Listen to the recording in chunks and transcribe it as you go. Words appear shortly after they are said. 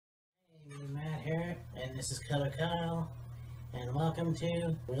here, and this is Killer Kyle, and welcome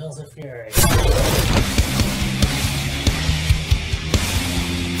to Wheels of Fury.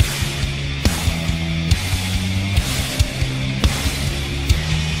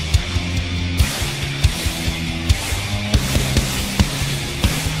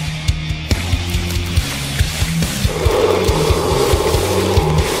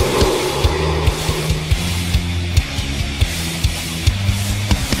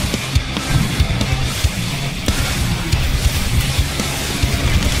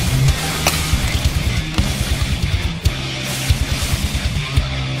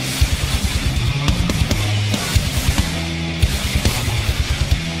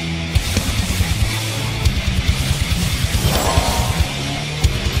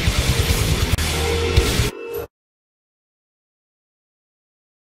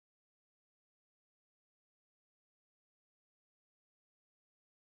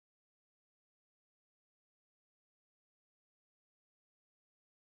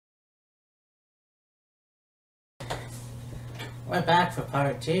 We're back for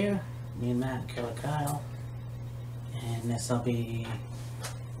part 2, me and Matt and Killer Kyle, and this'll be,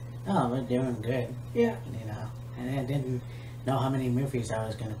 we're doing good, yeah, you know, and I didn't know how many movies I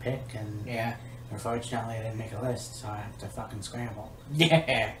was gonna pick, and yeah, unfortunately I didn't make a list, so I have to fucking scramble.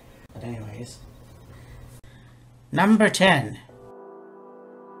 yeah. But anyways, number 10.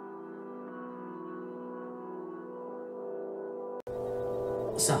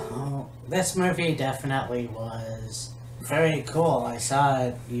 So, this movie definitely was very cool. I saw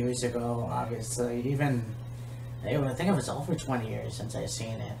it years ago, obviously. I think it was over 20 years since I've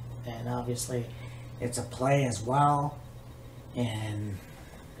seen it. And obviously, it's a play as well. And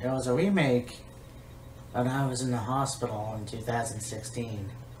it was a remake when I was in the hospital in 2016.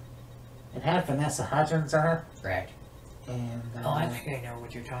 It had Vanessa Hudgens in it. Right. And, I think I know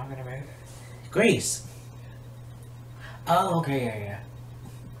what you're talking about. Grease. Oh, okay, yeah.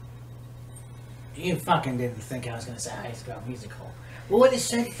 You fucking didn't think I was going to say High School Musical. Well, when it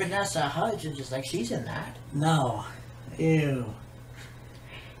said Vanessa Hudgens, it's like she's in that. No. Ew.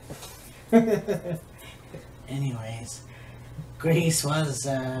 Anyways, Grease was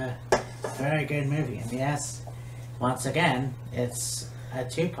a very good movie. And yes, once again, it's a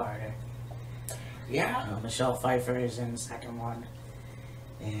two-parter. Yeah. Michelle Pfeiffer is in the second one.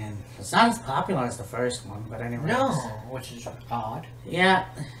 And it's not as popular as the first one, but anyways. No, which is odd. Yeah.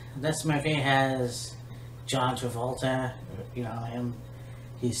 This movie has John Travolta, you know,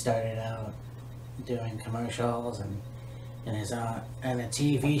 he started out doing commercials and a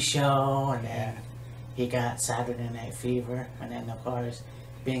TV show, and then he got Saturday Night Fever, and then of course,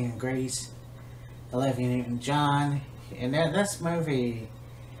 being in Grease, Olivia Newton-John, and then this movie,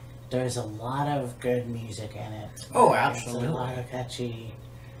 there's a lot of good music in it. Oh, absolutely. It's a lot of catchy,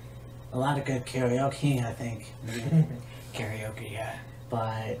 a lot of good karaoke, I think. Karaoke, yeah.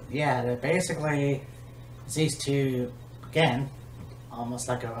 But yeah, they're basically it's these two, again, almost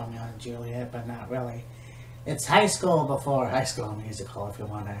like a Romeo and Juliet, but not really. It's high school before High School Musical, if you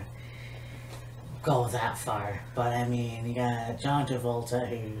want to go that far. But I mean, you got John Travolta,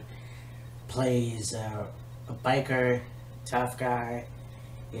 who plays a biker, tough guy.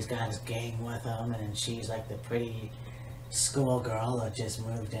 He's got his gang with him, and she's like the pretty schoolgirl that just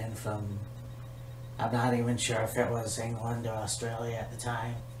moved in from, I'm not even sure if it was England or Australia at the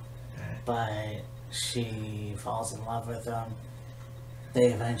time, but she falls in love with him. They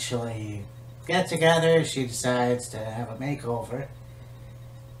eventually get together. She decides to have a makeover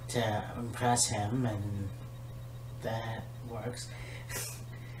to impress him, and that works.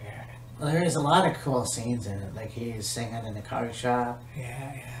 Yeah. Well, there's a lot of cool scenes in it, like he's singing in the car shop.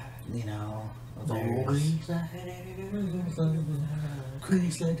 Yeah. You know, yeah.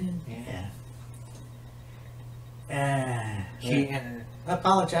 And I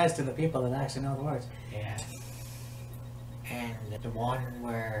apologize to the people that actually know the words. yeah. And the one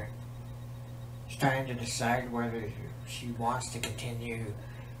where she's trying to decide whether she wants to continue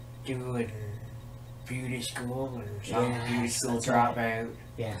doing beauty school, and she's on the beauty school dropout.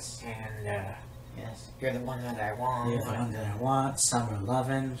 Yes. And Yes. you're the one that I want. You're the one that I want. Summer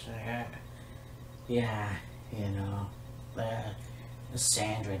lovin'. So, yeah. Yeah. You know,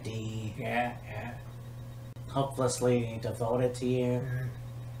 Sandra D. Yeah. Hopelessly devoted to you. Mm.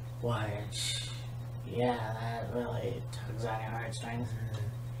 Which, yeah, that really tugs on your heartstrings.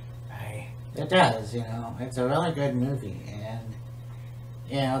 It does, you know. It's a really good movie, and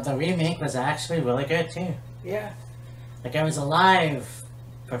you know the remake was actually really good too. Yeah. Like it was a live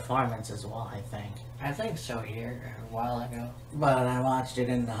performance as well, I think. I think so here a while ago. But I watched it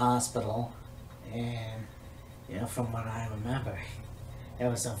in the hospital, and you know, from what I remember, It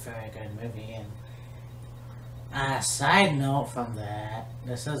was a very good movie. And side note from that,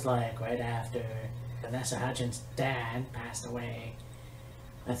 this is like right after Vanessa Hudgens' dad passed away.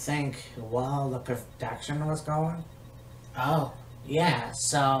 I think while the production was going. Oh. Yeah,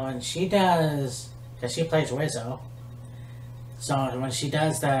 so when she does, because she plays Rizzo, so when she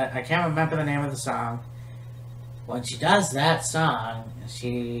does that, I can't remember the name of the song. When she does that song,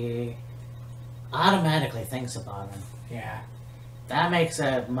 she automatically thinks about him. Yeah. That makes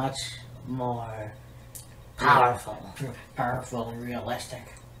it much more powerful. Powerful and realistic.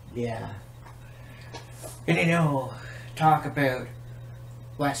 Yeah. And you know, talk about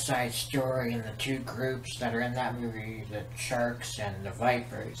West Side Story and the two groups that are in that movie, the Sharks and the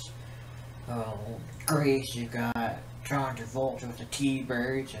Vipers. Grace, you got John Travolta with the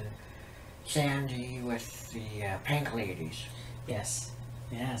T-Birds and Sandy with the Pink Ladies. Yes.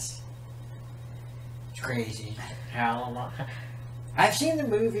 Yes. It's crazy how I've seen the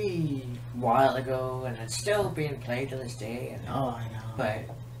movie a while ago and it's still being played to this day. And, Oh, I know. but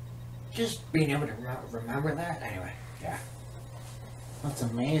just being able to remember that, anyway, yeah. It's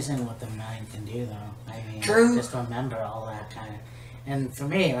amazing what the mind can do, though. I mean, True. just remember all that kind of. And for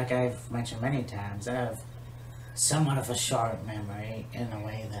me, like I've mentioned many times, I have somewhat of a short memory in a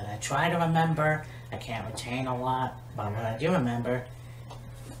way that I try to remember. I can't retain a lot, but when I do remember,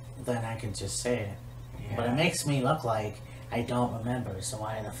 then I can just say it. Yeah. But it makes me look like I don't remember, so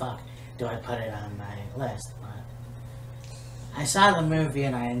why the fuck do I put it on my list? But I saw the movie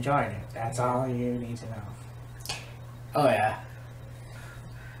and I enjoyed it. That's all you need to know. Oh yeah.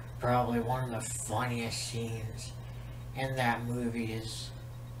 Probably one of the funniest scenes in that movie is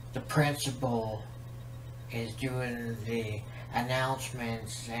the principal is doing the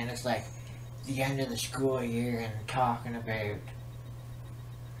announcements and it's like the end of the school year and talking about, you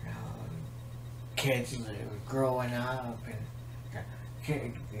know, kids that are growing up and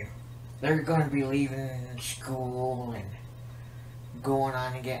they're going to be leaving school and going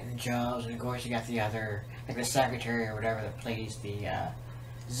on and getting jobs, and of course you got the other, like the secretary or whatever that plays the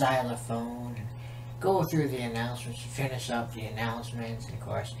xylophone and go through the announcements, finish up the announcements, and of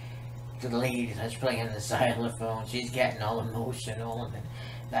course the lady that's playing the xylophone, she's getting all emotional, and then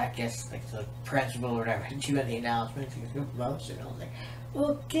that gets like the principal or whatever doing the announcements, he's emotional, like,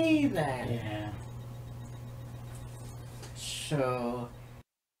 okay then. Yeah. So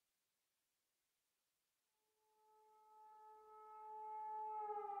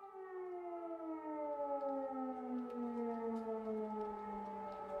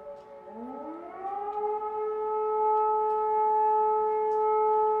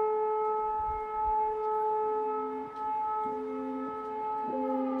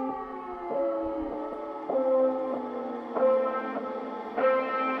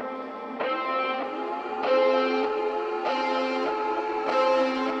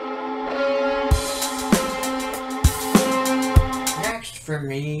next for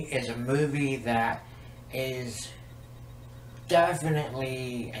me is a movie that is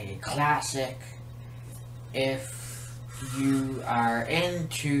definitely a classic if you are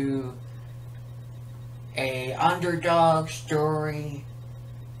into a underdog story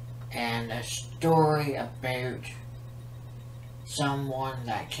and a story about someone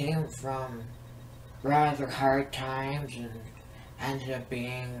that came from rather hard times and ended up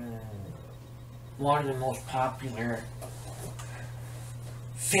being one of the most popular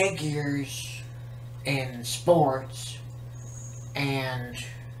figures in sports. And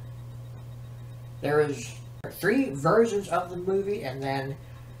there was 3 versions of the movie and then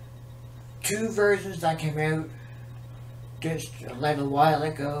 2 versions that came out just a little while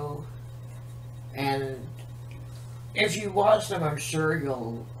ago, and if you watch them I'm sure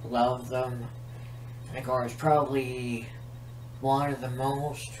you'll love them. And of course probably one of the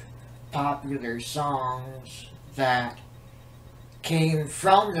most popular songs that came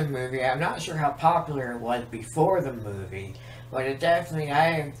from the movie. I'm not sure how popular it was before the movie, but it definitely,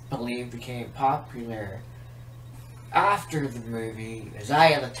 I believe, became popular after the movie. Is Eye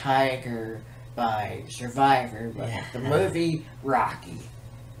of the Tiger by Survivor, but Yeah. the movie Rocky.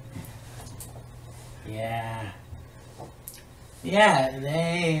 Yeah. Yeah,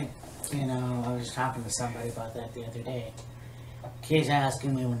 they, you know, I was talking to somebody about that the other day. He's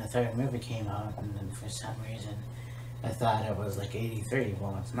asking me when the 3rd movie came out, and then for some reason I thought it was like 83.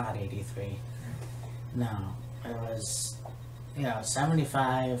 Well, it's not 83. No, it was, you know,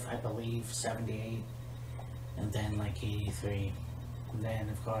 75, I believe, 78, and then like 83. And then,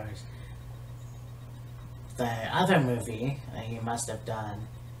 of course, the other movie that he must have done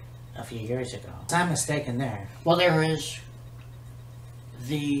a few years ago. If I'm mistaken there. Well, there is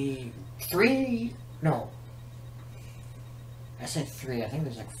the 3, no, I said 3. I think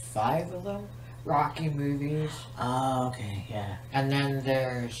there's like 5 of them. Rocky movies. Oh, okay, yeah. And then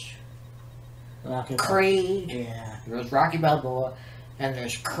there's Rocky Creed. Yeah. There's Rocky Balboa. And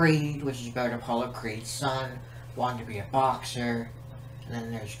there's Creed, which is about Apollo Creed's son wanting to be a boxer. And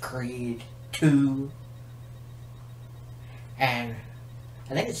then there's Creed 2. And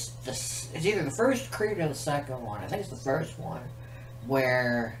I think it's either the first Creed or the second one. I think it's the first one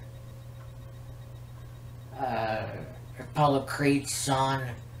where Apollo Creed's son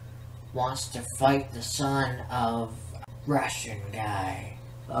wants to fight the son of a Russian guy.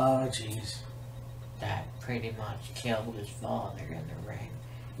 Oh, jeez. That pretty much killed his father in the ring.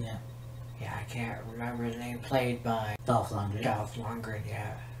 Yeah. Yeah, I can't remember his name. Played by Dolph Lundgren. Dolph Lundgren,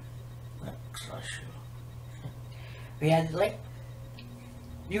 yeah. That's for sure. But yeah, like,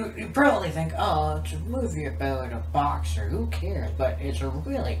 you probably think, oh, it's a movie about a boxer. Who cares? But it's a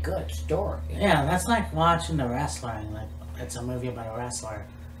really good story. Yeah, that's like watching The Wrestling. Like, it's a movie about a wrestler.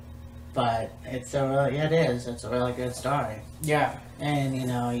 But it's it is. It's a really good story. Yeah.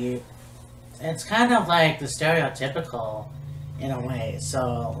 And, it's kind of like the stereotypical in a way.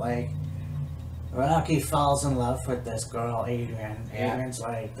 So, like, Rocky falls in love with this girl, Adrian. Yeah. Adrian's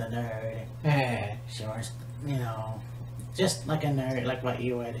like the nerd. Yeah. She was, just like a nerd, like what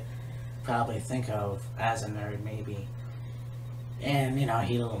you would probably think of as a nerd, maybe. And, he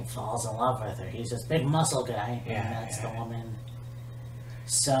falls in love with her. He's this big muscle guy, Yeah, and that's yeah. the woman.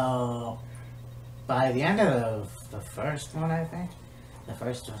 So, by the end of the first one, I think, the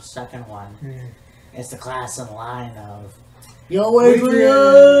first or second one, it's the classic line of, "Yo,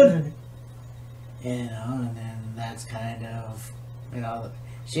 Adrian!" And then that's kind of,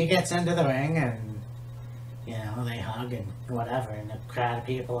 she gets into the ring and, they hug and whatever, and the crowd of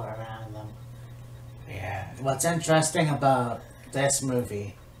people are around them. Yeah. What's interesting about this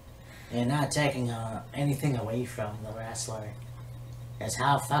movie, and not taking anything away from the wrestler, is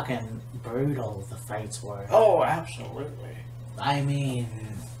how fucking brutal the fights were. Oh, absolutely. I mean,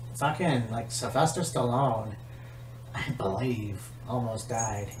 fucking, like, Sylvester Stallone, I believe, almost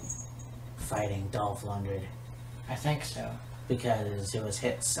died fighting Dolph Lundgren. I think so. Because it was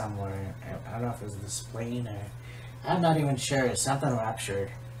hit somewhere. I don't know if it was the spleen or... I'm not even sure. Something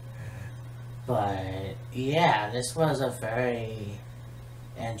ruptured. But, yeah, this was a very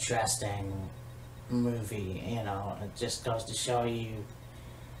interesting movie. It just goes to show you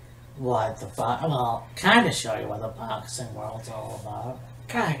what kind of show you what the boxing world's all about.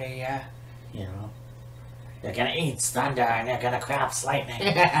 Kinda, yeah. They're gonna eat thunder and they're gonna craft lightning.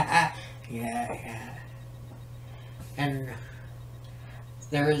 Yeah. And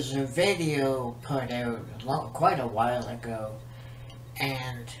there was a video put out quite a while ago,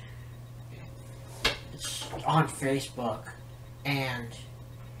 and it's on Facebook, and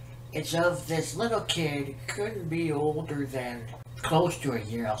it's of this little kid, couldn't be older than close to a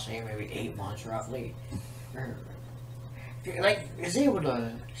year, I'll say maybe 8 months roughly. Like, is able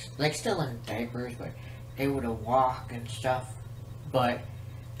to, like, still in diapers, but able to walk and stuff, but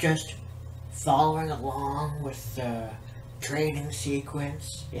just following along with the training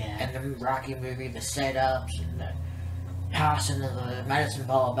sequence and the Rocky movie, the setups and the passing of the medicine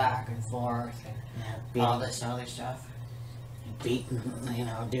ball back and forth and all this other stuff. Beating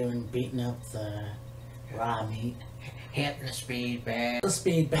up the raw meat. Hitting the speed bag. The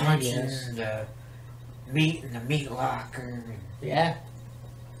speed bag, punching yes. the meat in the meat locker. And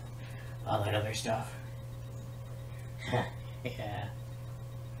all that other stuff. Yeah.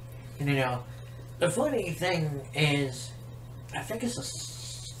 And the funny thing is, I think it's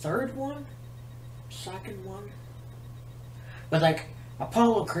the third one? Second one? But like,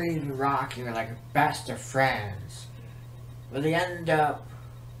 Apollo Creed and Rocky are like best of friends. But they end up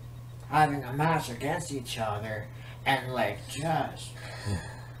having a match against each other and like just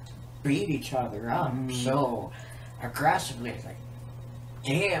beat each other up so aggressively. It's like,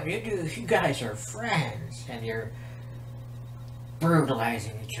 damn, you guys are friends and you're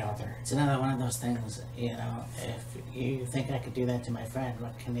brutalizing each other. It's another one of those things, if you think I could do that to my friend,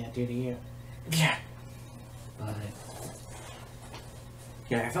 what can I do to you? Yeah. But,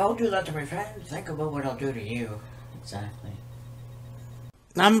 yeah, if I'll do that to my friend, think about what I'll do to you. exactly.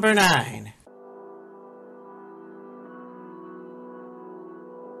 Number 9.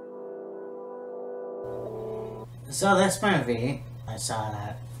 So this movie, I saw it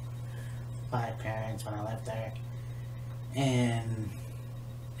at my parents when I lived there, and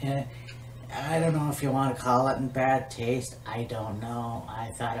I don't know if you want to call it in bad taste. I don't know.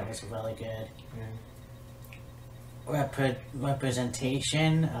 I thought it was really good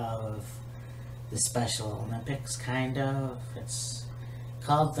representation of the Special Olympics, kind of. It's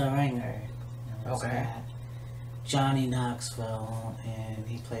called The Ringer. Okay. Johnny Knoxville, and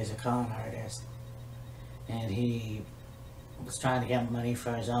he plays a con artist. And he was trying to get money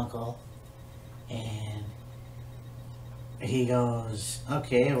for his uncle, and he goes,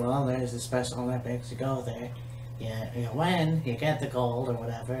 okay, well, there's the Special Olympics, you go there, you win, you get the gold or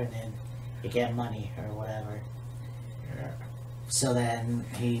whatever, and then you get money or whatever. Yeah. So then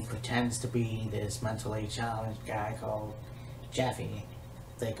he pretends to be this mentally challenged guy called Jeffy.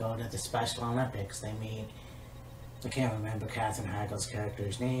 They go to the Special Olympics. They meet, I can't remember Katherine Heigl's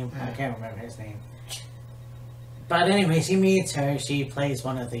character's name. I can't remember his name. But anyways, he meets her. She plays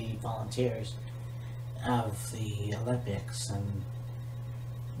one of the volunteers of the Olympics.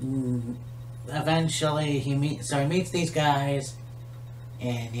 And eventually he meets these guys.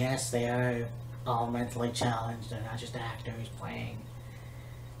 And yes, they are all mentally challenged. They're not just actors playing.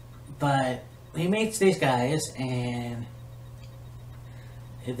 But he meets these guys and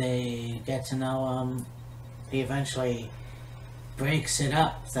they get to know him. He eventually breaks it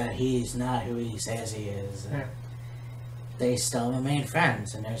up that he's not who he says he is. Yeah. They still remain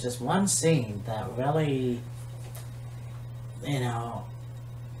friends. And there's this one scene that really, I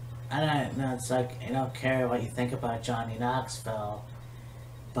don't know, it's like, I don't care what you think about Johnny Knoxville,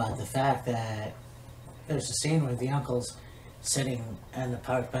 but the fact that there's a scene where the uncle's sitting on the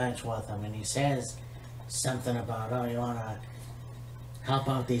park bench with him and he says something about, oh, you want to help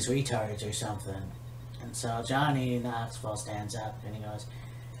out these retards or something. And so Johnny Knoxville stands up and he goes,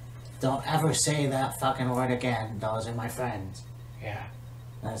 don't ever say that fucking word again. Those are my friends. Yeah.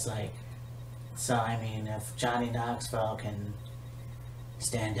 That's like, so I mean, if Johnny Knoxville can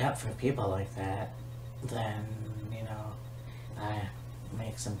stand up for people like that, then, I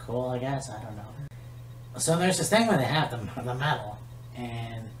makes him cool, I guess. I don't know. So there's this thing where they have the medal,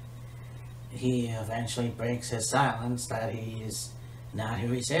 and he eventually breaks his silence that he's not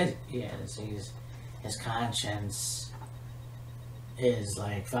who he said he is. His conscience is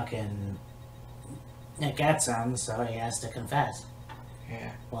like fucking, it gets him, so he has to confess.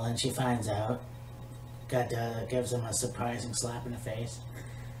 Yeah. Well, then she finds out, gives him a surprising slap in the face.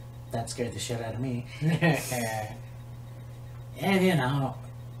 That scared the shit out of me. And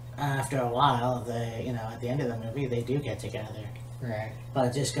after a while, at the end of the movie, they do get together. Right. But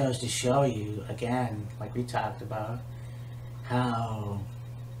it just goes to show you, again, like we talked about, how,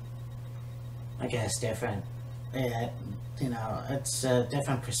 I guess, different. It's a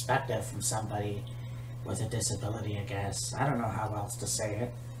different perspective from somebody with a disability, I guess. I don't know how else to say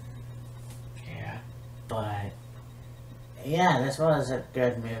it. Yeah. But, yeah, this was a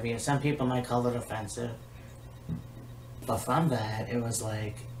good movie. Some people might call it offensive. But from that, it was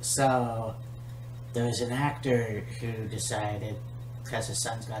like, so there was an actor who decided, because his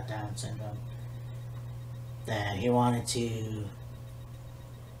son's got Down syndrome, that he wanted to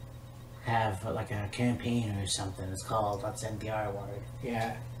have like a campaign or something. It's called Let's End the R Word.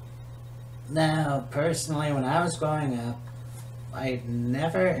 Yeah. Now, personally, when I was growing up, I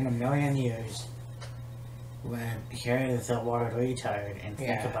never in a million years would hear the word retard and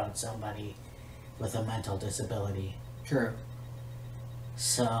think about somebody with a mental disability. True.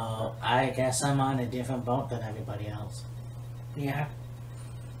 So, I guess I'm on a different boat than everybody else. Yeah.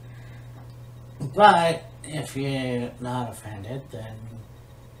 But, if you're not offended, then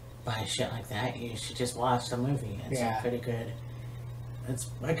by shit like that, you should just watch the movie. It's a pretty good... It's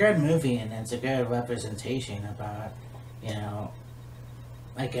a good movie, and it's a good representation about,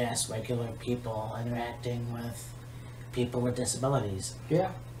 I guess, regular people interacting with people with disabilities.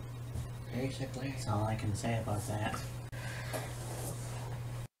 Yeah. Basically. That's all I can say about that.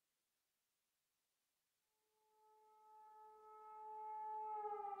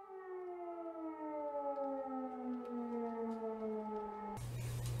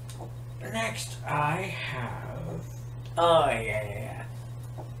 Next, I have... Oh, yeah.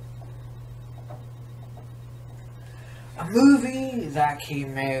 a movie that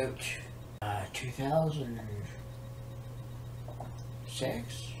came out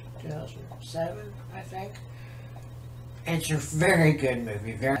 2006, 2007, I think. It's a very good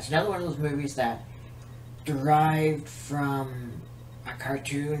movie. It's another one of those movies that derived from a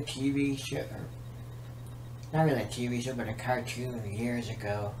cartoon TV show. Not really a TV show, but a cartoon years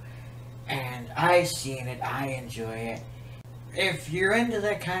ago. And I've seen it. I enjoy it. If you're into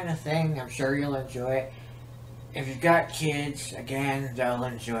that kind of thing, I'm sure you'll enjoy it. If you've got kids, again, they'll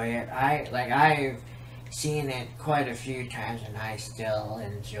enjoy it. I've seen it quite a few times, and I still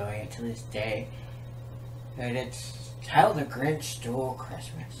enjoy it to this day. And it's How the Grinch Stole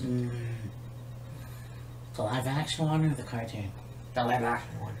Christmas. The live action one or the cartoon? The live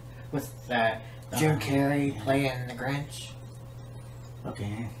action one. With Jim Carrey playing the Grinch.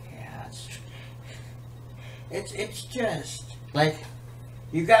 Okay. Yeah, It's just like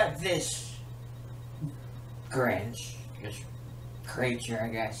you got this Grinch, this creature, I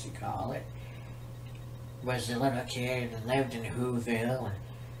guess you call it, was a little kid and lived in Whoville, and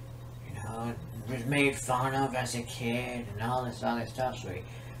you know, was made fun of as a kid and all this other stuff. So he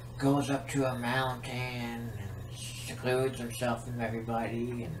goes up to a mountain and secludes himself from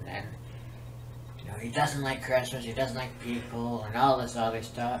everybody, and then you know, he doesn't like Christmas, he doesn't like people, and all this other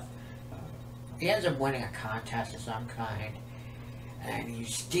stuff. He ends up winning a contest of some kind, and he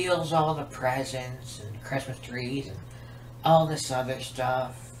steals all the presents and Christmas trees and all this other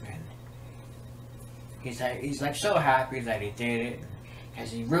stuff, and he's like so happy that he did it,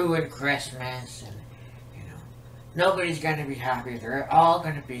 because he ruined Christmas, and you know, nobody's gonna be happy, they're all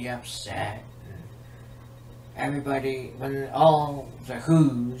gonna be upset, and everybody, when all the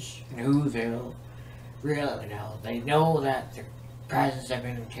Who's in Whoville really know, they know that the presents have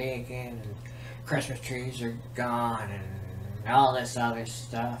been taken, and Christmas trees are gone, and all this other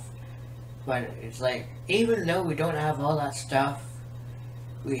stuff. But it's like, even though we don't have all that stuff,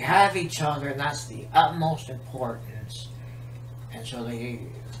 we have each other, and that's the utmost importance. And so they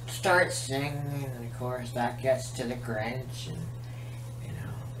start singing, and of course that gets to the Grinch, and you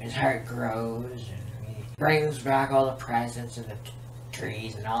know, his heart grows, and he brings back all the presents and the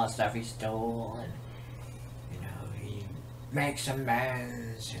trees and all the stuff he stole, and you know, he makes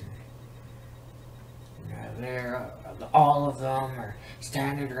amends, and they're all of them are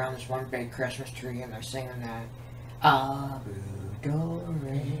standing around this one big Christmas tree, and they're singing that Abu Dore,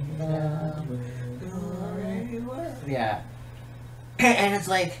 Abu Dore. Yeah. And it's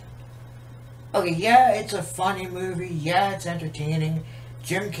like, okay, yeah, it's a funny movie, yeah, it's entertaining.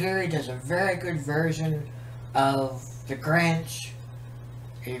 Jim Carrey does a very good version of the Grinch.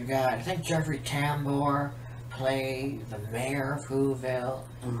 You've got, I think, Jeffrey Tambor play the mayor of Whoville.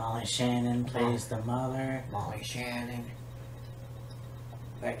 And Molly Shannon plays the mother. Molly Shannon.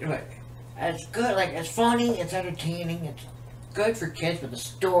 But it's good, like, it's funny, it's entertaining, it's good for kids, but the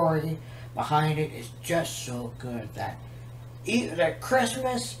story behind it is just so good that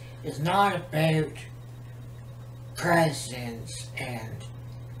Christmas is not about presents and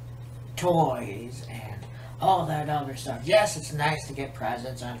toys and all that other stuff. Yes, it's nice to get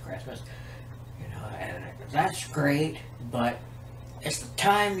presents on Christmas, you know, and that's great, but it's the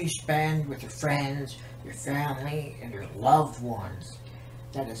time you spend with your friends, your family, and your loved ones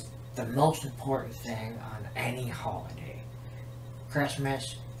that is the most important thing on any holiday.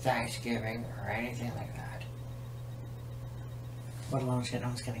 Christmas, Thanksgiving, or anything like that. What a long shit,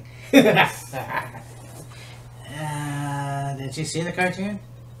 I'm just kidding. Did you see the cartoon?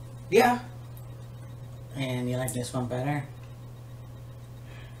 Yeah. And you like this one better?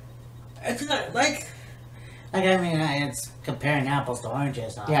 It's not, like, I mean, it's comparing apples to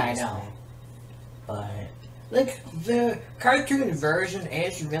oranges, obviously. yeah, I know. But, like, the cartoon version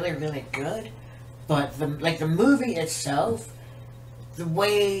is really, really good, but the movie itself, the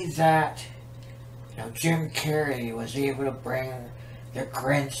way that, you know, Jim Carrey was able to bring the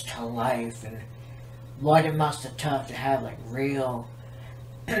Grinch to life, and what it must have took to have, like, real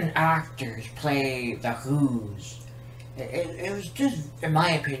actors play the Who's. It was just, in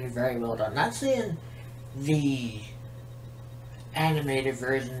my opinion, very well done. Not saying the animated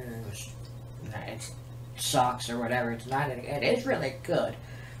version was, it sucks or whatever. It's not. It is really good.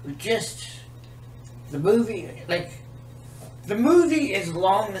 Just the movie, like, the movie is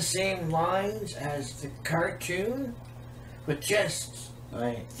along the same lines as the cartoon, but just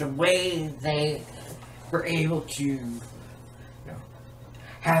right, the way they were able to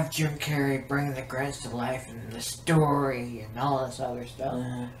have Jim Carrey bring the Grinch to life, and the story and all this other stuff.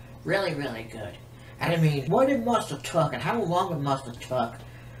 Really, really good. And I mean, what it must have took, and how long it must have took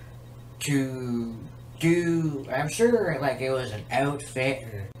to do, I'm sure, like, it was an outfit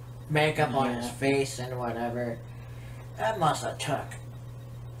and makeup on his face and whatever. That must have took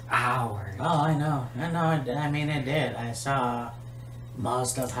hours. Oh, I know. I mean, it did. I saw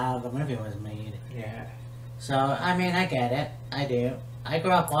most of how the movie was made. Yeah. So, I mean, I get it. I do. I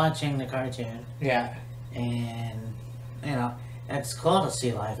grew up watching the cartoon. Yeah. And, you know, it's cool to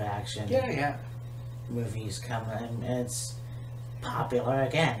see live action. Yeah. Movies come in. It's popular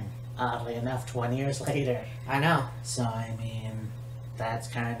again, oddly enough, 20 years later. I know. So, I mean, that's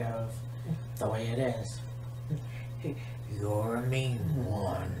kind of the way it is. You're a mean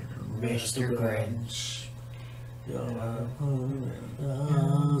one, Mr. Grinch.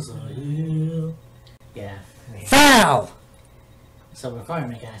 Yeah. Foul! So before we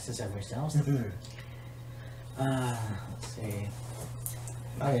make asses of ourselves, let's see.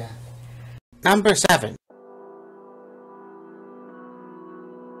 Oh yeah. Number 7.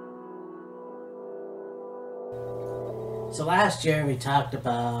 So last year we talked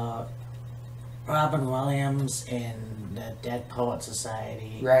about Robin Williams in the Dead Poet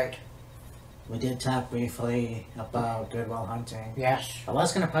Society. Right. We did talk briefly about Good Will Hunting. Yes. I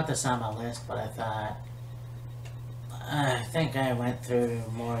was going to put this on my list, but I think I went through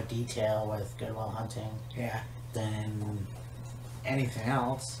more detail with Good Will Hunting Yeah. than anything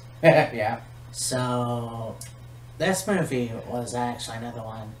else. Yeah. So, this movie was actually another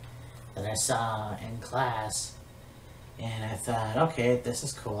one that I saw in class, and I thought, okay, this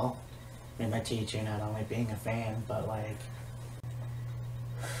is cool. I mean, my teacher not only being a fan, but like,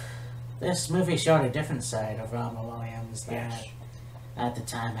 this movie showed a different side of Robin Williams that Yes. at the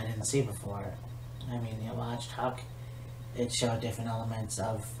time I didn't see before. I mean, you watched Huck, it showed different elements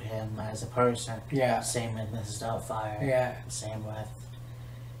of him as a person. Yeah. Same with Mrs. Doubtfire. Yeah. Same with,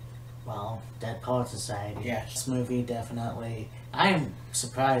 well, Dead Poet Society. Yes. This movie definitely. I'm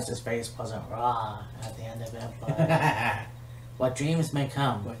surprised his face wasn't raw at the end of it, but what dreams may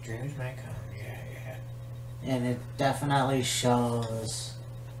come. What dreams may come. Yeah. And it definitely shows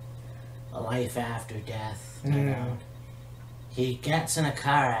a life after death. You know, he gets in a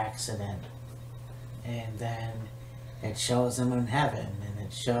car accident, and then it shows him in heaven, and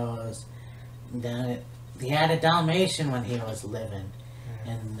it shows that he had a Dalmatian when he was living,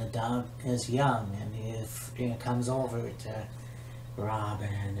 and the dog is young, and he comes over to Robin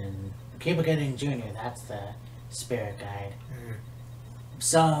and Cuba Gooding Jr. That's the spirit guide.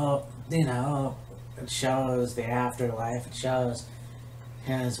 So it shows the afterlife. It shows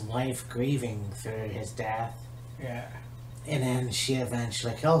his wife grieving through his death, Yeah. and then she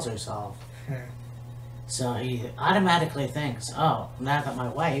eventually kills herself. So he automatically thinks, oh, now that my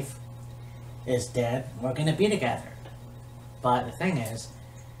wife is dead, we're going to be together. But the thing is,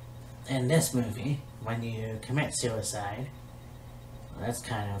 in this movie, when you commit suicide, well, that's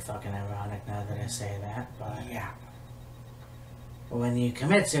kind of fucking ironic now that I say that, but Yeah. when you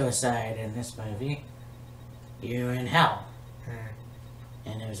commit suicide in this movie, you're in hell.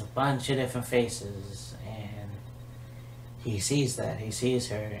 And there's a bunch of different faces, and he sees that. He sees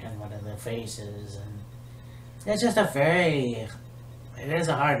her in one of the faces, and it's just it is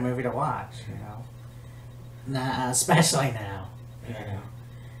a hard movie to watch, especially now,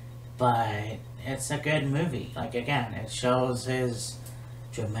 But it's a good movie. Like, again, it shows his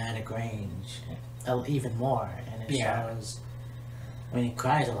dramatic range even more, and it shows, I mean, he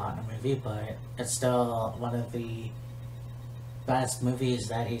cries a lot in the movie, but it's still one of the best movies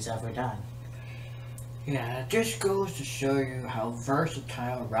that he's ever done. Yeah, it just goes to show you how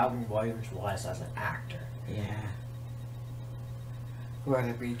versatile Robin Williams was as an actor. Yeah. Whether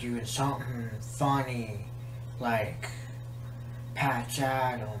it be doing something funny like Patch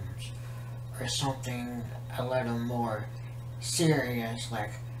Adams, or something a little more serious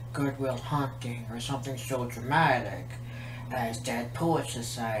like Good Will Hunting, or something so dramatic as Dead Poet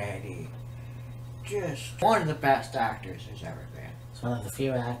Society. Just one of the best actors there's ever been. It's one of the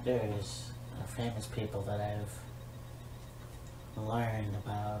few actors, famous people that I've learned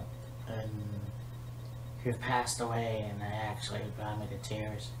about and who've passed away, and they actually brought me to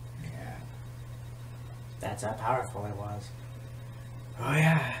tears. Yeah. That's how powerful it was. Oh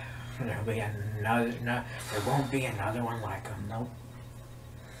yeah. There'll be another. No, there won't be another one like him. Nope.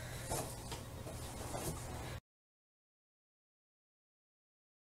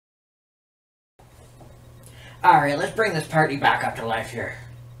 Alright, let's bring this party back up to life here.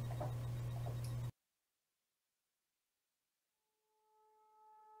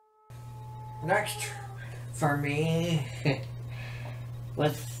 Next, for me,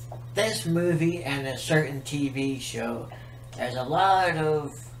 with this movie and a certain TV show, there's a lot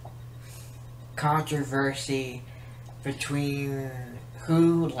of controversy between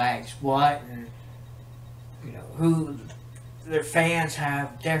who likes what, and who their fans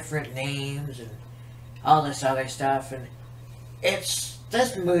have different names and all this other stuff, and it's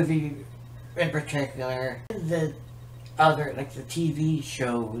this movie in particular. The other, like the TV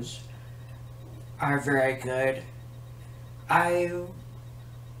shows, are very good. I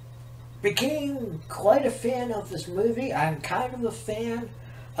became quite a fan of this movie. I'm kind of a fan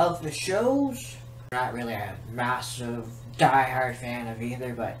of the shows. Not really a massive die-hard fan of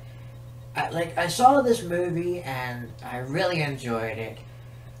either, but I saw this movie and I really enjoyed it.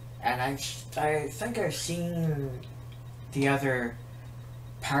 And I think I've seen the other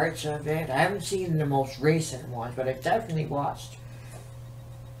parts of it. I haven't seen the most recent ones, but I've definitely watched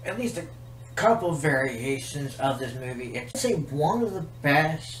at least a couple variations of this movie. It's, I'd say, one of the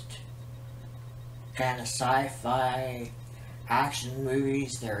best kind of sci-fi action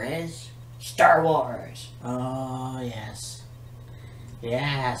movies there is. Star Wars. Oh, yes.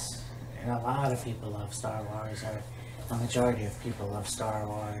 Yes. And a lot of people love Star Wars. the majority of people love Star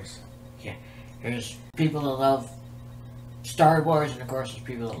Wars. Yeah, there's people that love Star Wars, and of course there's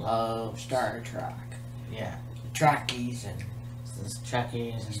people that love Star Trek. Yeah. Trekkies and... There's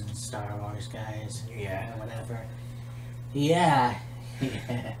Trekkies and Star Wars guys. Yeah. Or whatever. Yeah.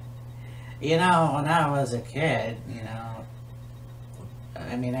 You know, when I was a kid, you know,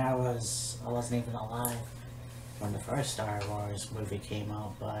 I mean, I wasn't even alive when the first Star Wars movie came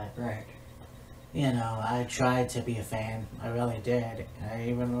out, but, Right. you know, I tried to be a fan. I really did. I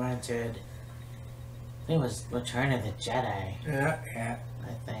even rented, I think it was Return of the Jedi, Yeah.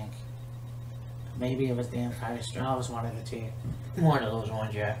 I think. Maybe it was The Empire Strikes. It was one of the two. One of those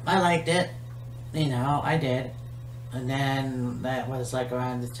ones, yeah. I liked it. You know, I did. And then that was like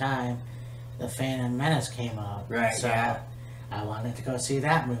around the time The Phantom Menace came out. Right, so yeah. I wanted to go see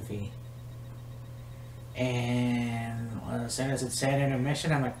that movie. And as soon as it said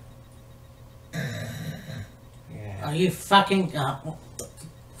intermission, I'm like, Yeah. are you fucking...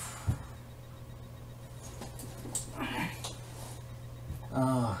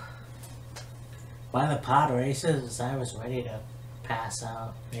 Oh. By the pod races, I was ready to pass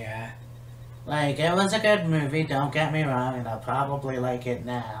out. Yeah. Like, it was a good movie, don't get me wrong, and I'll probably like it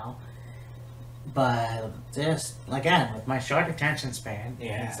now. But just, again, with my short attention span,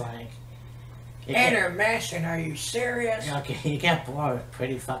 Yeah. it's like... Intermission, are you serious? You get bored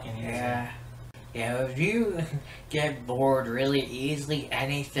pretty fucking easy. Yeah. Yeah, if you get bored really easily,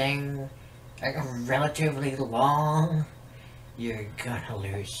 anything like relatively long, you're gonna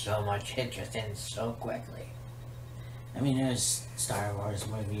lose so much interest in so quickly. I mean, there's Star Wars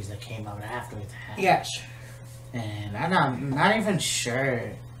movies that came out after that. Yes. And I'm not even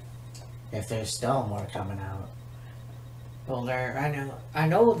sure if there's still more coming out. Well, I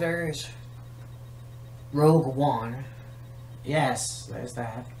know there's Rogue One, Yes, there's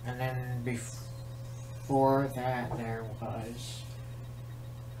that. and then before that there was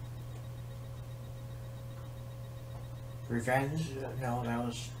Revenge. No,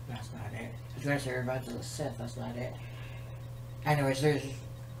 that's not it. I was gonna say Revenge of the Sith. That's not it. Anyways, there's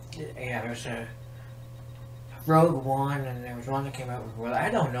a Rogue One, and there was one that came out before that. I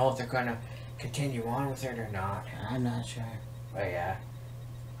don't know if they're gonna continue on with it or not. I'm not sure. But yeah.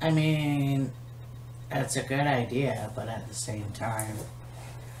 I mean, that's a good idea, but at the same time,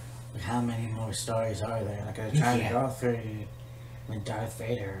 how many more stories are there? Like, they're trying to go through when Darth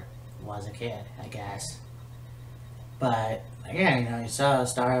Vader was a kid, I guess. But, again, you know, you saw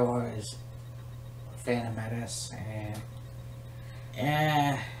Star Wars Phantom Menace, and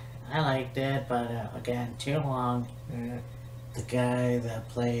yeah, I liked it, but again, too long. The guy that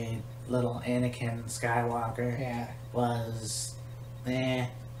played little Anakin Skywalker was,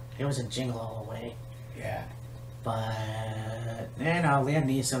 he was a jingle all the way. Yeah. But, you know, Liam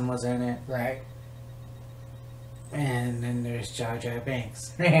Neeson was in it. Right. And then there's Jar Jar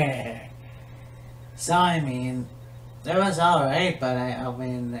Binks. So, I mean, it was alright, but I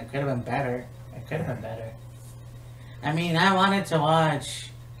mean, it could have been better. It could have been better. I mean, I wanted to watch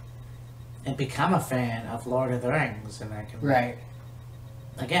and become a fan of Lord of the Rings, and I can... Right.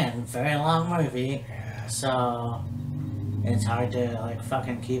 Again, very long movie, Yeah. so it's hard to, like,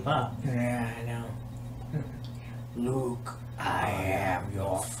 fucking keep up. Yeah, I know. Luke, I am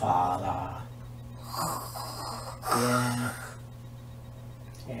your father. Yeah.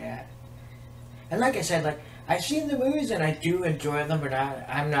 Yeah. And like I said, like, I've seen the movies and I do enjoy them, but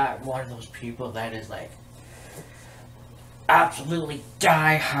I'm not one of those people that is like absolutely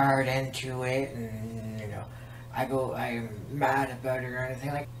die hard into it, and you know, I'm mad about it or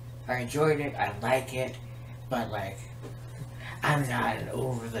anything. Like, I enjoyed it, I like it, but like, I'm not an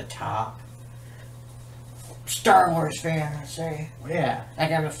over the top Star Wars fan, I'd say. Yeah.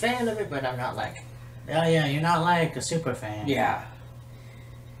 Like, I'm a fan of it, but I'm not like, Oh, yeah, you're not like a super fan. yeah.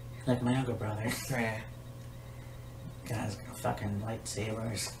 Like my younger brother. Yeah. Guy's got fucking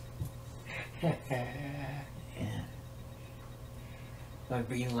lightsabers. Yeah. Would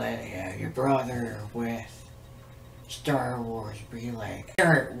be like, yeah, your brother with Star Wars be like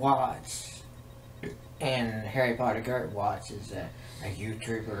Garrett Watts. And Harry Potter Garrett Watts is a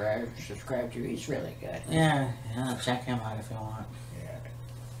YouTuber I've subscribed to. He's really good. Yeah, check him out if you want. Yeah.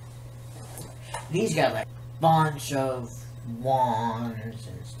 He's got like a bunch of wands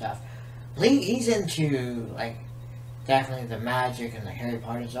and stuff. He's into like definitely the magic and the Harry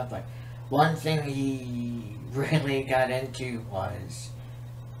Potter stuff. Like, one thing he really got into was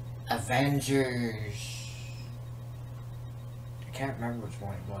Avengers. I can't remember which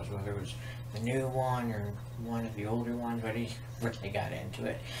one it was, whether it was the new one or one of the older ones, but he really got into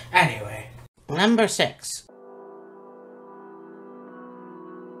it. Anyway. Number 6.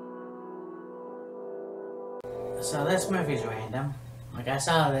 So this movie's random. Like, I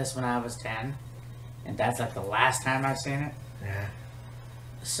saw this when I was 10, and that's like the last time I've seen it. Yeah.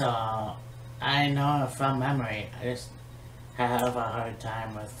 So, I know from memory, I just have a hard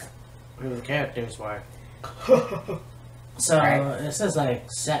time with who the characters were. So, Right. this is like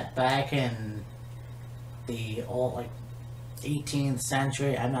set back in the old, like, 18th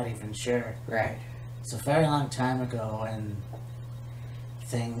century. I'm not even sure. Right. It's a very long time ago, and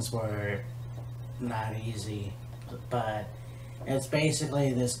things were not easy. But it's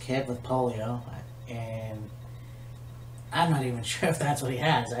basically this kid with polio, and I'm not even sure if that's what he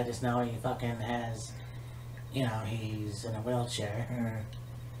has. I just know he fucking has, you know, he's in a wheelchair,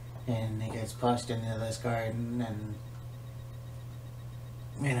 and he gets pushed into this garden, and,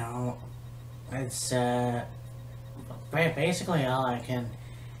 you know, it's basically all I can.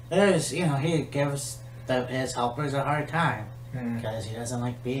 There's, you know, he gives his helpers a hard time because he doesn't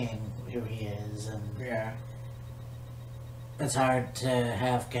like being who he is, and Yeah. it's hard to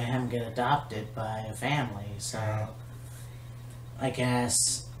have him get adopted by a family. So I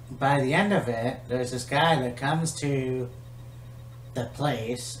guess by the end of it, there's this guy that comes to the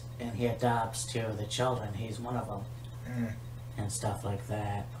place and he adopts two of the children. He's one of them, and stuff like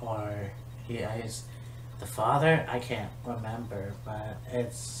that. Or he's the father. I can't remember, but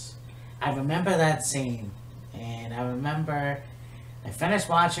I remember that scene, and I remember I finished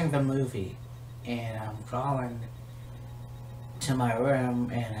watching the movie, and I'm crawling to my room,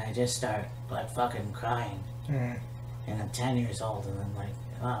 and I just start like fucking crying. And I'm 10 years old, and I'm like,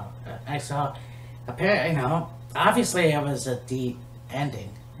 wow. I saw, apparently, you know, obviously it was a deep ending.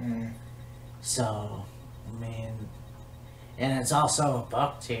 So, I mean, and it's also a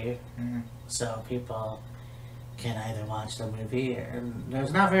book too, so people can either watch the movie, and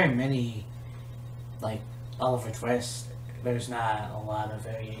there's not very many, like Oliver Twist. There's not a lot of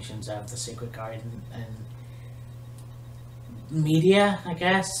variations of the Secret Garden and media, I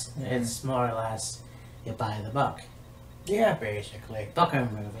guess. It's more or less you buy the book. Yeah, basically. Book or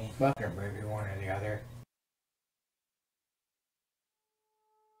movie. Book or movie, one or the other.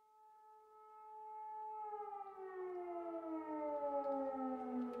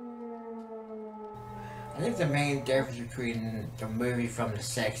 I think the main difference between the movie from the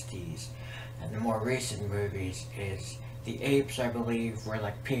 60s and the more recent movies is the apes, I believe, were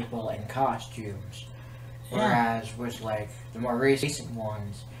like people in costumes. Yeah. Whereas with like the more recent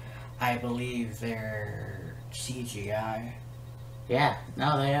ones, I believe they're CGI. Yeah,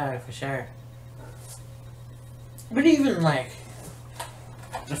 no, they are for sure. But even like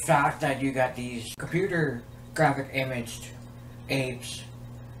the fact that you got these computer graphic imaged apes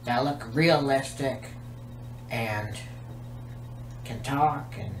that look realistic and can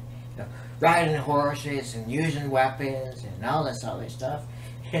talk and, you know, riding horses and using weapons and all this other stuff.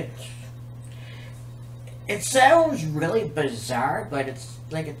 It sounds really bizarre, but it's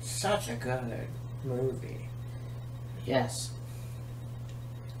such a good movie. Yes.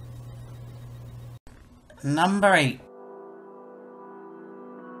 Number 8.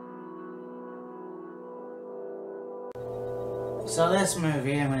 So this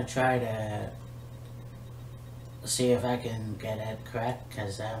movie, I'm going to try to see if I can get it correct,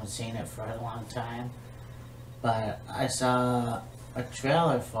 because I haven't seen it for a long time. But I saw a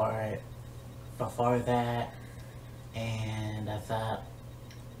trailer for it before that, and I thought,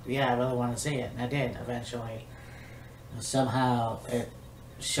 yeah, I really want to see it, and I did eventually. Somehow it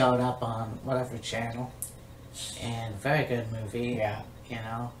showed up on whatever channel, and very good movie. Yeah. You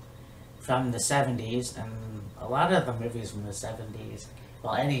know, from the 70s, and a lot of the movies from the 70s,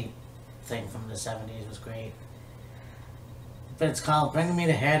 well, anything from the 70s was great. But it's called Bring Me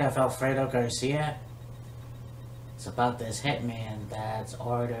the Head of Alfredo Garcia. It's about this hitman that's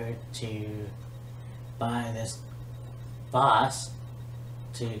ordered to by this boss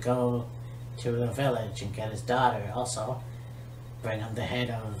to go to the village and get his daughter. Also, bring him the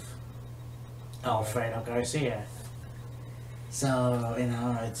head of Alfredo Garcia. So, you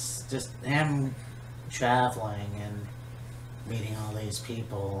know, it's just him traveling and meeting all these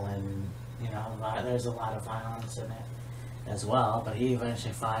people, and, you know, there's a lot of violence in it as well, but he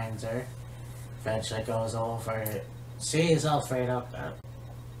eventually finds her, eventually goes over, sees Alfredo,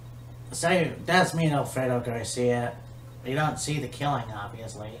 so does meet Alfredo Garcia. You don't see the killing,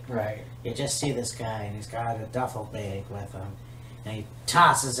 obviously. Right. You just see this guy, and he's got a duffel bag with him, and he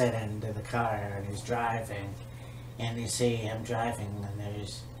tosses it into the car, and he's driving, and you see him driving, and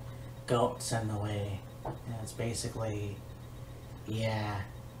there's goats in the way, and it's basically, yeah,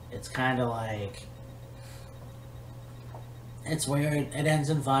 it's kind of like, it's weird. It ends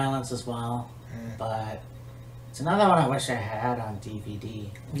in violence as well, but it's another one I wish I had on DVD.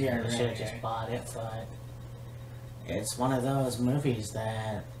 Yeah, I should have right, just right. bought it, but it's one of those movies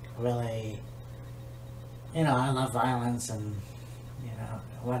that really, you know, I love violence, and you know,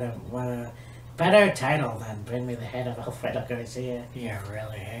 what a better title than Bring Me the Head of Alfredo Garcia. Yeah,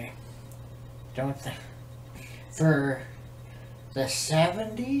 really, hey? Don't think. For the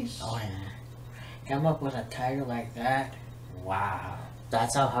 70s? Oh yeah, Come up with a title like that? Wow.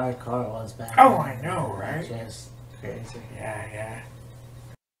 that's how hardcore it was back Oh, then. I know, right? Just crazy. Yeah, yeah.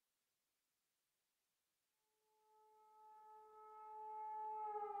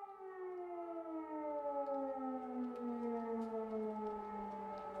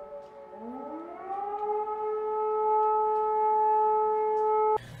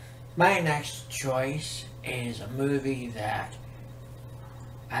 My next choice is a movie that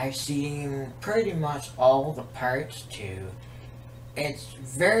I've seen pretty much all the parts to. It's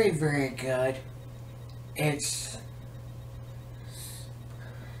very, very good. It's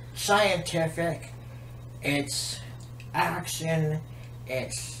scientific. It's action.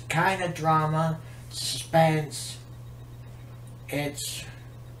 It's kind of drama, suspense. It's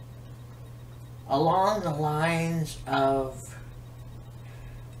along the lines of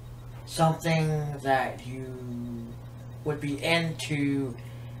something that you would be into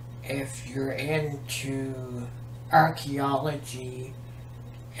if you're into archaeology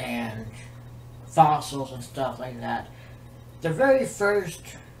and fossils and stuff like that. The very first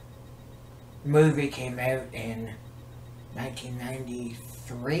movie came out in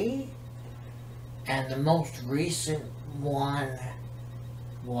 1993, and the most recent one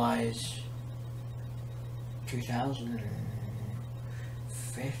was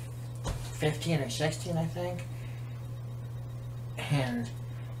 2015 or 16, I think. And of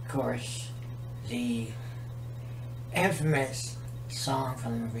course, the infamous song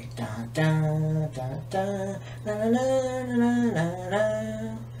from the movie, dun dun dun dun na na na na na na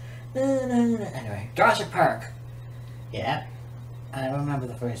na. Anyway, Jurassic Park. Yeah, I remember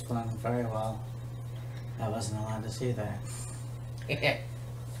the first one very well. I wasn't allowed to see that.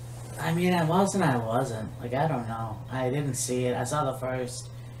 I mean, I was and I wasn't. Like, I don't know. I didn't see it. I saw the first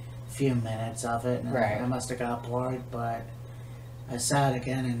few minutes of it, and Right. I must have got bored, but I saw it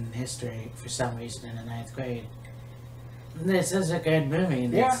again in history for some reason in the 9th grade. This is a good movie,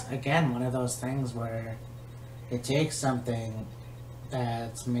 and it's, again, one of those things where it takes something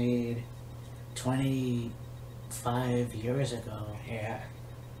that's made 25 years ago, Yeah.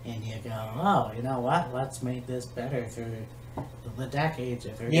 and you go, oh, you know what? Let's make this better through the decades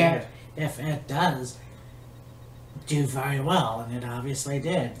or 30 Yeah. years. If it does do very well, and it obviously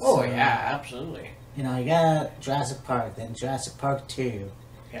did. Oh, So, yeah, absolutely. You know, you got Jurassic Park, then Jurassic Park 2.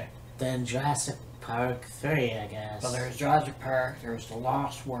 Yeah. Then Jurassic Park 3, I guess. Well, there's Jurassic Park, there's The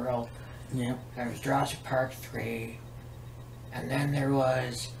Lost World, Yep. there was Jurassic Park 3, and then there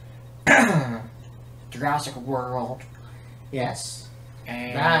was Jurassic World, Yes.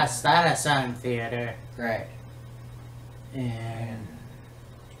 and... That I saw in theater. Right. And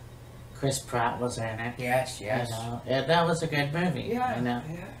Chris Pratt was in it. Yes, yes. You know, that was a good movie. Yeah, You know?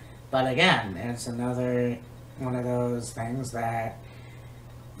 yeah. But again, it's another one of those things that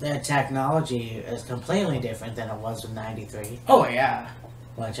the technology is completely different than it was in '93, Oh, yeah.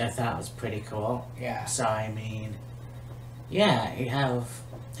 which I thought was pretty cool. Yeah. So, I mean, yeah, you have,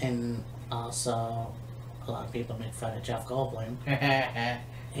 and also a lot of people make fun of Jeff Goldblum.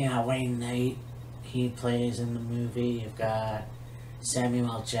 You know, Wayne Knight, he plays in the movie. You've got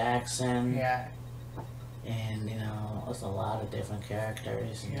Samuel L. Jackson. Yeah. And, you know, there's a lot of different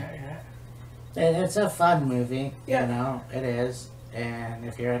characters. And Yeah. it's a fun movie. Yeah. You know, it is. And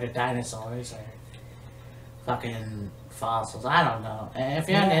if you're into dinosaurs or fucking fossils, I don't know. If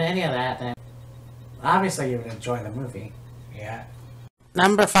you're into any of that, then obviously you would enjoy the movie. Yeah.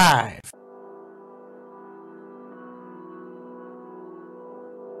 Number 5.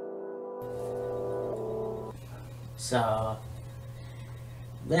 So,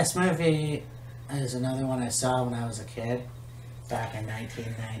 this movie is another one I saw when I was a kid, back in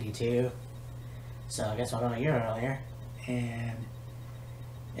 1992. So, I guess about a year earlier. And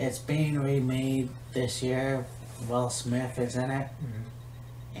it's being remade this year. Will Smith is in it.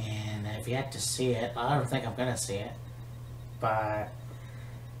 And I've yet to see it. I don't think I'm going to see it. But,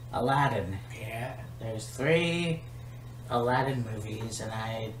 Aladdin. Yeah. There's 3 Aladdin movies, and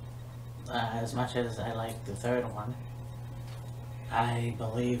as much as I like the third one, I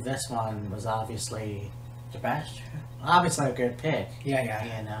believe this one was obviously The best? a good pick. Yeah,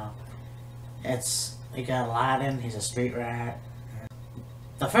 yeah. You know, you got Aladdin, he's a street rat.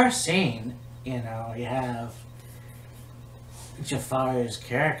 The first scene, you know, you have Jafar's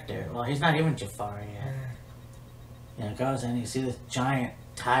character. Well, he's not even Jafar yet. You know, goes in, you see this giant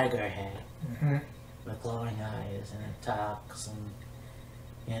tiger head. Mm-hmm. with glowing eyes, and it talks,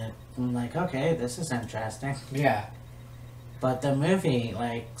 and I'm like, okay, this is interesting. Yeah. But the movie,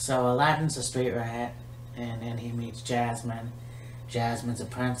 like, so Aladdin's a street rat, and then he meets Jasmine. Jasmine's a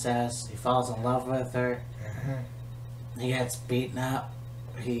princess. He falls in love with her. He gets beaten up.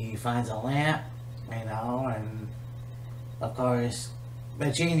 He finds a lamp, and of course,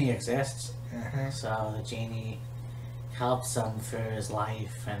 the genie exists. So the genie helps him through his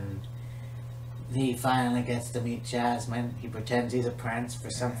life, and he finally gets to meet Jasmine. He pretends he's a prince for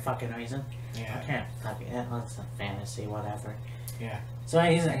some fucking reason. Yeah. I can't fucking, it's a fantasy, whatever. Yeah. So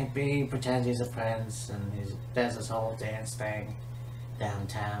he pretends he's a prince, and he does this whole dance thing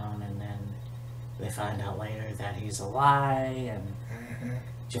downtown, and then they find out later that he's a lie, and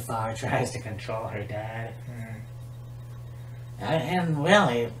Jafar tries to control her dad. And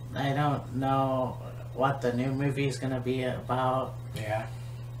really, I don't know what the new movie is going to be about. Yeah.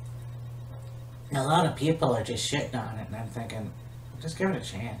 A lot of people are just shitting on it, and I'm thinking, just give it a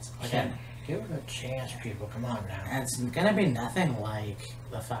chance. Again, give it a chance, people. Come on now. It's going to be nothing like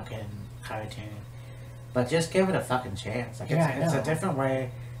the fucking cartoon, but just give it a fucking chance. Like, it's a different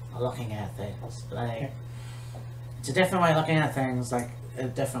way of looking at things. Like, it's a different way of looking at things, like a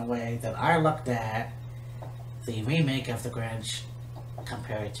different way that I looked at the remake of The Grinch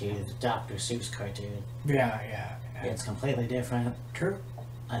compared to the Dr. Seuss cartoon. Yeah. It's completely different. True.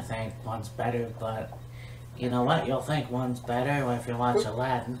 I think one's better, but you know what? You'll think one's better if you watch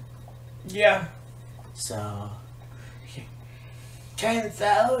Aladdin. Yeah. So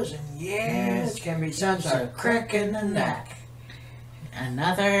 10,000 years can be such a crick in the neck.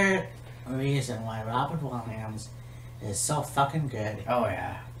 Another reason why Robin Williams is so fucking good. Oh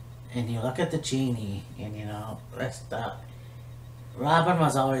yeah. And you look at the genie, and Robin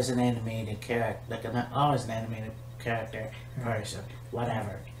was always an animated character, always an animated character, person,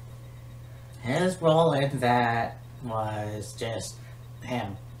 whatever. His role in that was just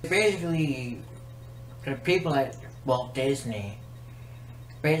him. Basically, the people at Walt Disney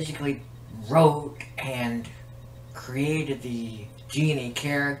basically wrote and created the genie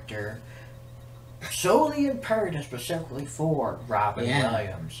character solely in part and specifically for Robin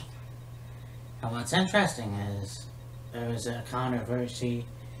Williams. And what's interesting is there was a controversy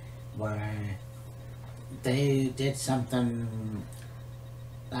where they did something,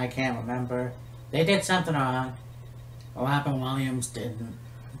 I can't remember. They did something wrong. Robin Williams didn't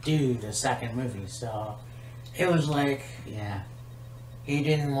do the second movie, so it was like, yeah, he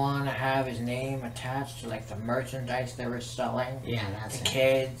didn't want to have his name attached to like the merchandise they were selling. Yeah, that's the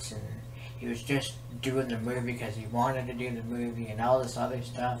kids, and he was just doing the movie because he wanted to do the movie and all this other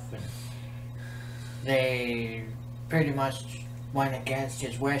stuff, and they pretty much went against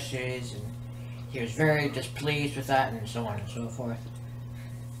his wishes, and he was very displeased with that, and so on and so forth.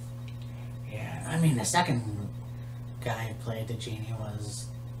 Yeah. I mean, the second guy who played the genie was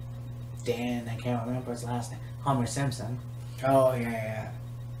Dan, I can't remember his last name, Homer Simpson. Oh, yeah.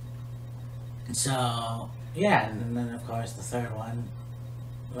 So, yeah, and then of course the third one,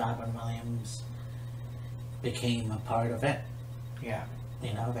 Robin Williams became a part of it. Yeah.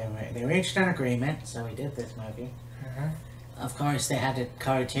 You know, they reached an agreement, so we did this movie. Of course, they had a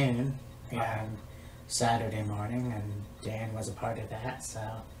cartoon on Saturday morning, and Dan was a part of that, so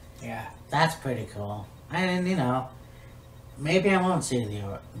yeah, that's pretty cool. And maybe I won't see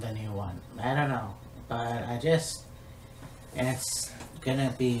the new one. I don't know, but it's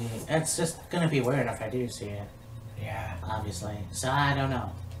just gonna be weird if I do see it. Yeah, obviously. So I don't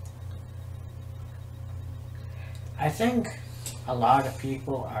know. I think a lot of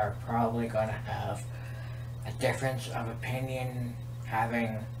people are probably gonna have a difference of opinion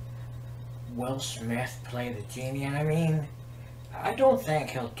having Will Smith play the genie, and I mean, I don't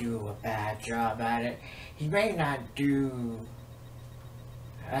think he'll do a bad job at it. He may not do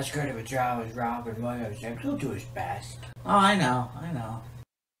as good of a job as Robin Williams did, but he'll do his best. Oh, I know.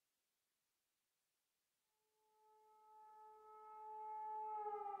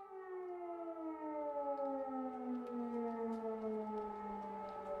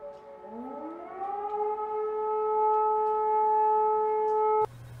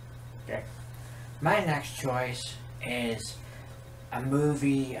 Okay. My next choice is a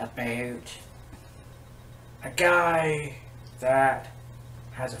movie about a guy that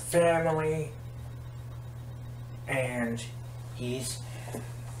has a family and he's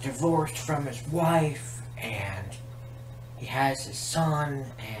divorced from his wife and he has his son,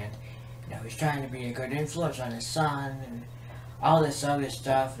 and he's trying to be a good influence on his son and all this other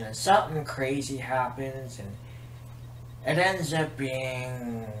stuff, and then something crazy happens and it ends up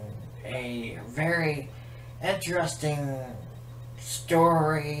being a very interesting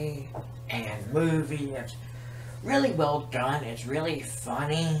story, and movie. It's really well done. It's really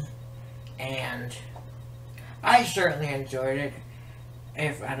funny, and I certainly enjoyed it.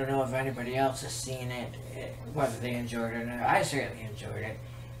 If I don't know if anybody else has seen it, whether they enjoyed it or not, I certainly enjoyed it.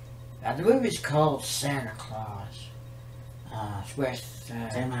 The movie's called Santa Claus. With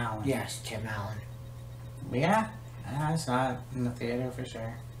Tim Allen. Yes, Tim Allen. Yeah, I saw it in the theater for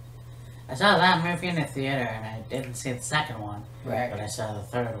sure. I saw that movie in the theater, and I didn't see the second one. Right. But I saw the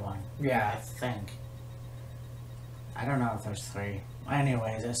third one. Yeah. I think. I don't know if there's 3.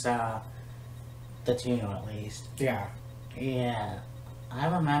 Anyways, I saw the 2 at least. Yeah. Yeah. I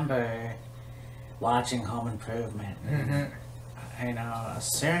remember watching Home Improvement. Mm-hmm. You know,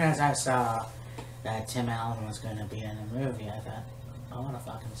 as soon as I saw that Tim Allen was going to be in the movie, I thought, I want to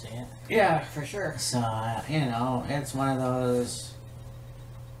fucking see it. Yeah, for sure. So, you know, it's one of those,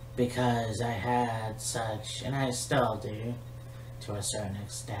 because I had such, and I still do, to a certain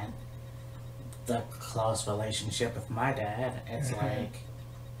extent, the close relationship with my dad. It's like,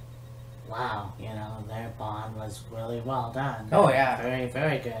 wow, you know, their bond was really well done. Oh, yeah. Very,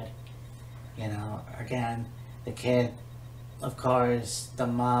 very good. You know, again, the kid, of course, the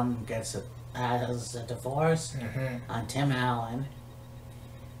mom has a divorce on Tim Allen.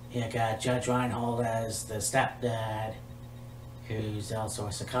 You got Judge Reinhold as the stepdad, who's also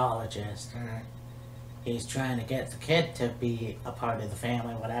a psychologist. He's trying to get the kid to be a part of the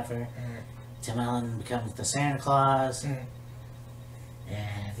family, whatever. Tim Allen becomes the Santa Claus. And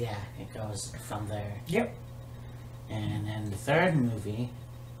yeah, it goes from there. Yep. And then the third movie,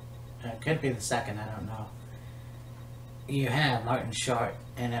 it could be the second, I don't know. You have Martin Short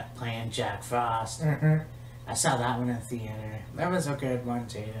in it playing Jack Frost. I saw that one in the theater. That was a good one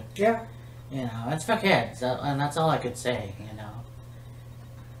too. Yeah. You know, it's for kids, and that's all I could say, you know.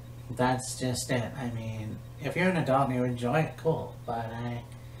 That's just it. I mean, if you're an adult and you enjoy it, cool. But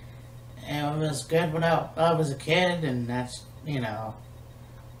it was good when I was a kid, and that's, you know,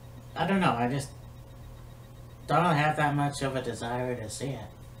 I don't know, I just don't have that much of a desire to see it.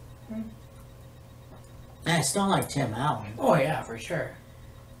 And I still like Tim Allen. Oh, yeah, for sure.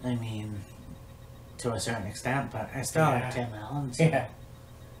 I mean, to a certain extent, but I still like Tim Allen. So. Yeah.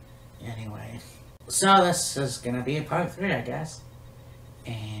 Anyway, so this is gonna be part 3, I guess,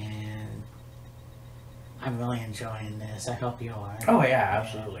 and I'm really enjoying this. I hope you are. Oh, yeah,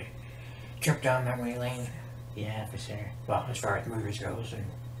 absolutely. Trip down memory lane. Yeah, for sure. Well, as far as movies goes and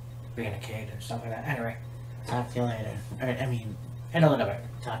being a kid and stuff like that. Anyway. Talk to you later. Or, I mean, In a little bit.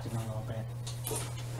 talk to you in a little bit.